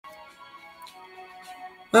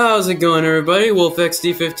How's it going, everybody?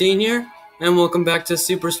 WolfXD15 here, and welcome back to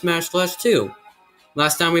Super Smash Bros. 2.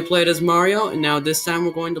 Last time we played as Mario, and now this time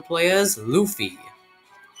we're going to play as Luffy.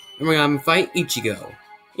 And we're gonna fight Ichigo.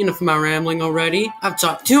 Enough of my rambling already. I've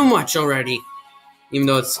talked too much already. Even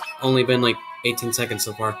though it's only been like 18 seconds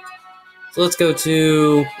so far. So let's go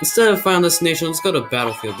to... Instead of Final Destination, let's go to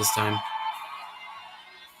Battlefield this time.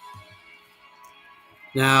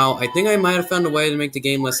 Now, I think I might have found a way to make the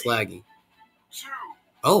game less laggy.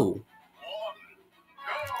 Oh.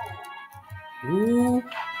 Ooh.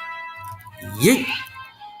 Yeet.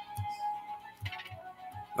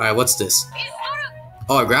 Alright, what's this?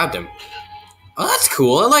 Oh, I grabbed him. Oh, that's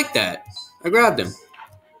cool. I like that. I grabbed him.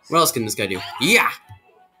 What else can this guy do? Yeah!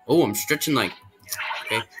 Oh, I'm stretching like...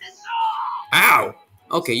 Okay. Ow!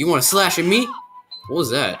 Okay, you want to slash at me? What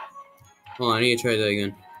was that? Hold on, I need to try that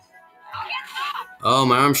again. Oh,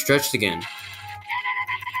 my arm stretched again.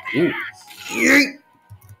 Ooh. Yeet!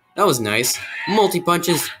 That was nice.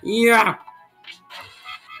 Multi-punches. Yeah!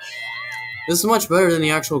 This is much better than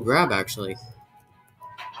the actual grab, actually.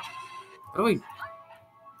 How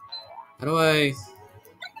do I...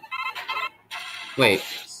 Wait.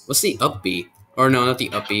 What's the up B? Or no, not the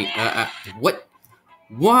up B. What?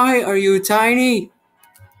 Why are you tiny?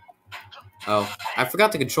 Oh, I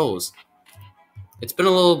forgot the controls. It's been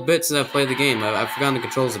a little bit since I played the game. I've forgotten the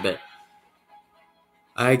controls a bit.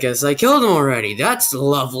 I guess I killed him already. That's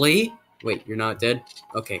lovely. Wait, you're not dead?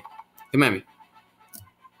 Okay. Come at me.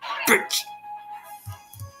 Bitch!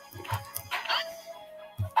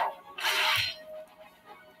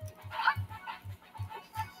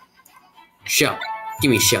 Shell.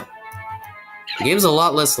 Give me shell. The game's a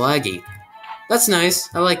lot less laggy. That's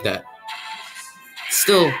nice. I like that.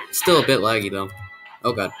 Still a bit laggy, though.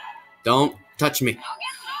 Oh, God. Don't touch me.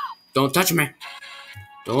 Don't touch me.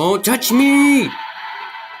 Don't touch me!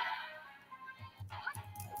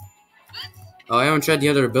 Oh, I haven't tried the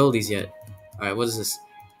other abilities yet. Alright, what is this?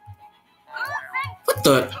 What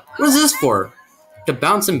the? What is this for? To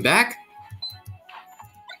bounce him back?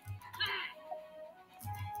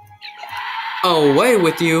 Away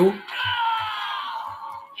with you!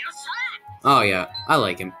 Oh yeah, I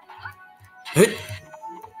like him. Hit!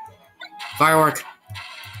 Firework!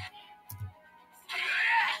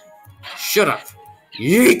 Shut up!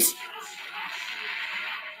 Yeet!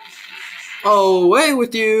 Away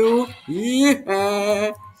with you!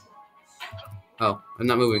 Yeah! Oh, I'm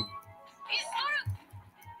not moving.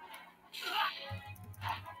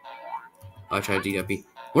 I'll try to do that B.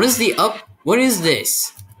 What is the up? What is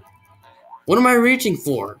this? What am I reaching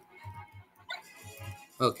for?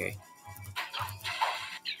 Okay.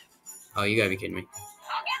 Oh, you gotta be kidding me.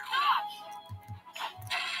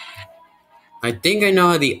 I think I know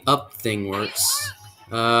how the up thing works.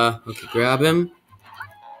 Okay, grab him.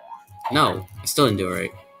 No, I still didn't do it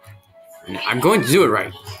right. I'm going to do it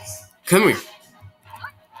right. Come here.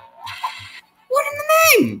 What in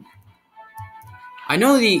the name? I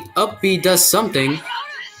know the up B does something.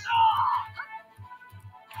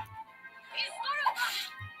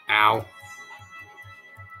 Ow.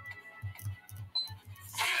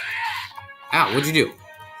 Ow, what'd you do?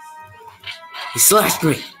 He slashed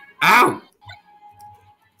me. Ow!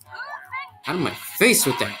 Out of my face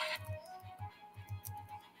with that.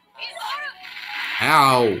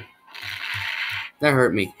 Ow. That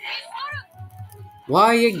hurt me.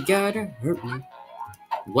 Why you gotta hurt me?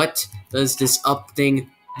 What does this up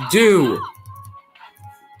thing do?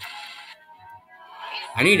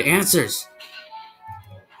 I need answers.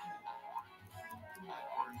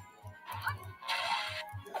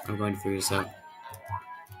 I'm going to figure this out.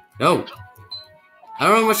 No! I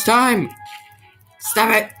don't have much time!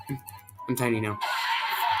 Stop it! I'm tiny now.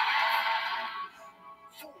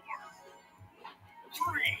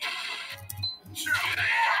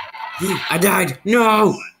 I died!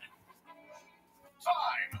 No!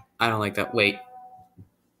 I don't like that. Wait.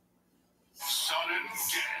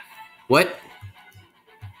 What?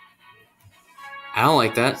 I don't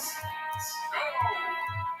like that.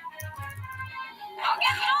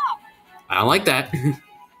 I don't like that.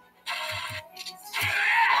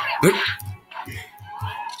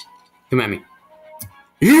 Come at me.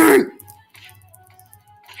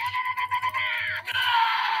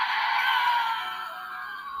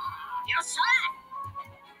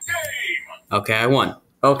 Okay, I won.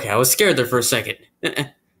 Okay, I was scared there for a second.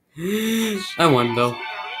 I won, though.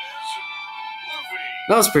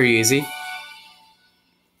 That was pretty easy. That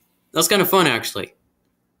was kind of fun, actually.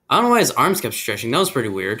 I don't know why his arms kept stretching. That was pretty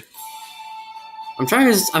weird. I'm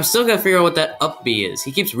still gonna figure out what that up B is.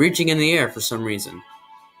 He keeps reaching in the air for some reason.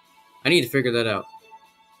 I need to figure that out.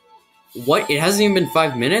 What? It hasn't even been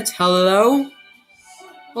 5 minutes? Hello?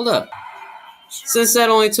 Hold up. Since that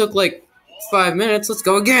only took like 5 minutes, let's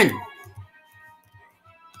go again.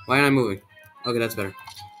 Why am I moving? Okay, that's better.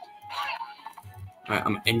 Alright,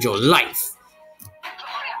 I'm gonna enjoy life.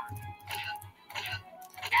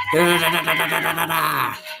 I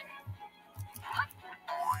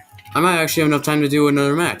might actually have enough time to do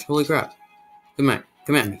another match. Holy crap. Come at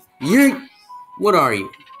me. Yeet! What are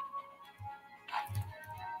you?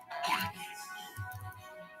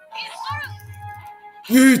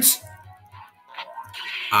 Yeet!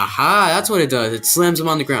 Aha, that's what it does. It slams him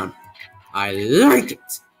on the ground. I like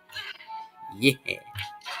it. Yeah.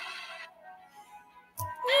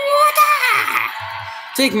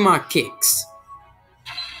 Take my kicks.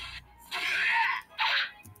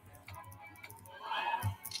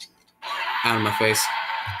 Out of my face.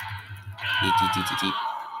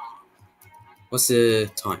 What's the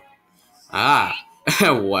time? Ah.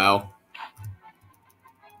 Wow.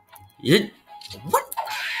 What?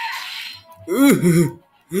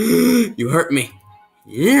 You hurt me.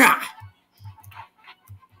 Yeah.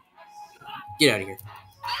 Get out of here.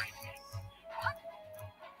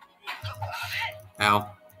 Ow.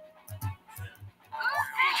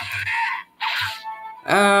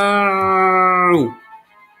 Ow.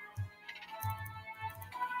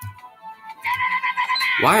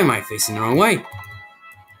 Why am I facing the wrong way?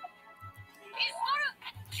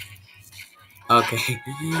 Okay.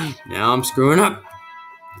 Now I'm screwing up.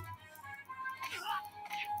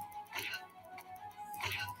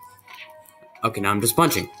 Okay, now I'm just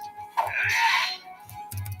punching.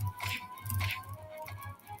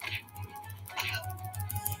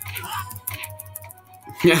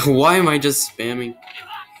 Yeah, why am I just spamming?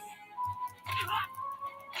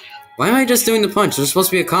 Why am I just doing the punch? There's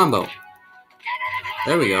supposed to be a combo.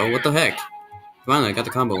 There we go, what the heck? Finally, I got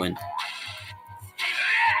the combo in.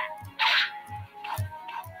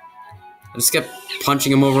 I just kept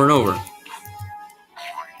punching him over and over.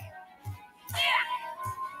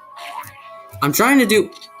 I'm trying to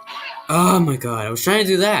do... Oh my god, I was trying to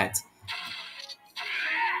do that.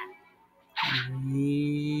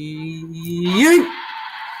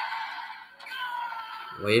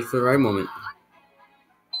 Wait for the right moment.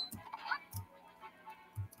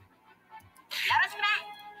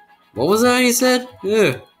 What was that you said?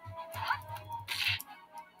 Ugh.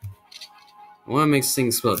 I want to make this thing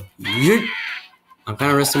explode. I'm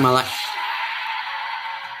kind of risking my life.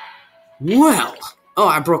 Well. Oh,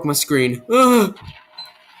 I broke my screen. Ugh.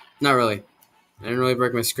 Not really. I didn't really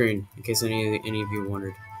break my screen, in case any of you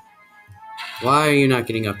wondered. Why are you not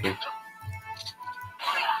getting up here?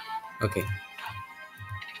 Okay.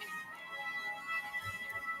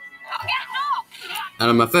 Out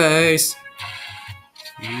of my face!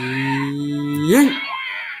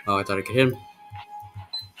 Oh, I thought I could hit him.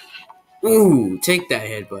 Ooh, take that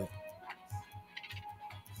headbutt.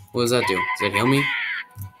 What does that do? Does that heal me?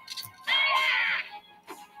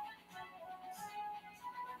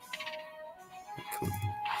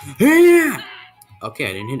 Yeah! Okay,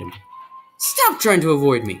 I didn't hit him. Stop trying to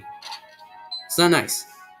avoid me. It's not nice.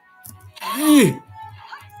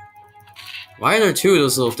 Why are there two of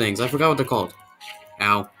those little things? I forgot what they're called.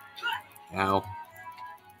 Ow. Ow.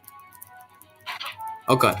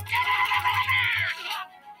 Oh god.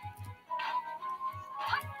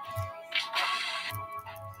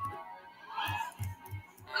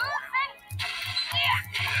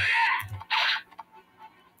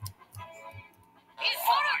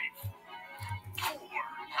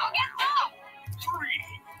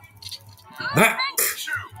 Back.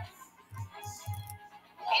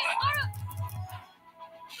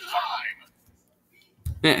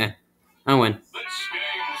 I win.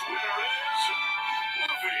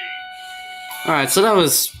 Alright, so that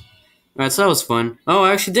was fun. Oh,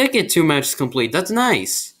 I actually did get 2 matches complete. That's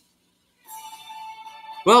nice.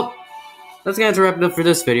 Well, that's gonna have to wrap it up for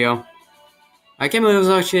this video. I can't believe I was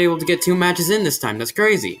actually able to get 2 matches in this time. That's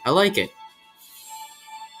crazy. I like it.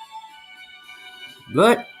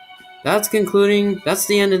 But that's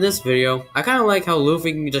the end of this video. I kind of like how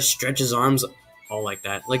Luffy can just stretch his arms all like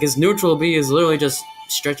that. Like his neutral B is literally just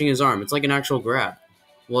stretching his arm. It's like an actual grab.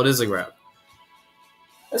 Well, it is a grab.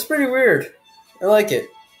 That's pretty weird. I like it.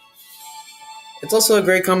 It's also a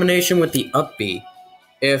great combination with the up B.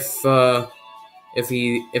 If the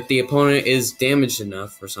opponent is damaged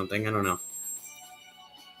enough or something, I don't know.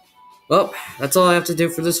 Well, that's all I have to do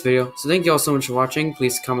for this video. So thank you all so much for watching.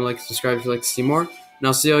 Please comment, like, subscribe if you'd like to see more. And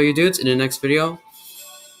I'll see all you dudes in the next video.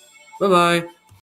 Bye-bye.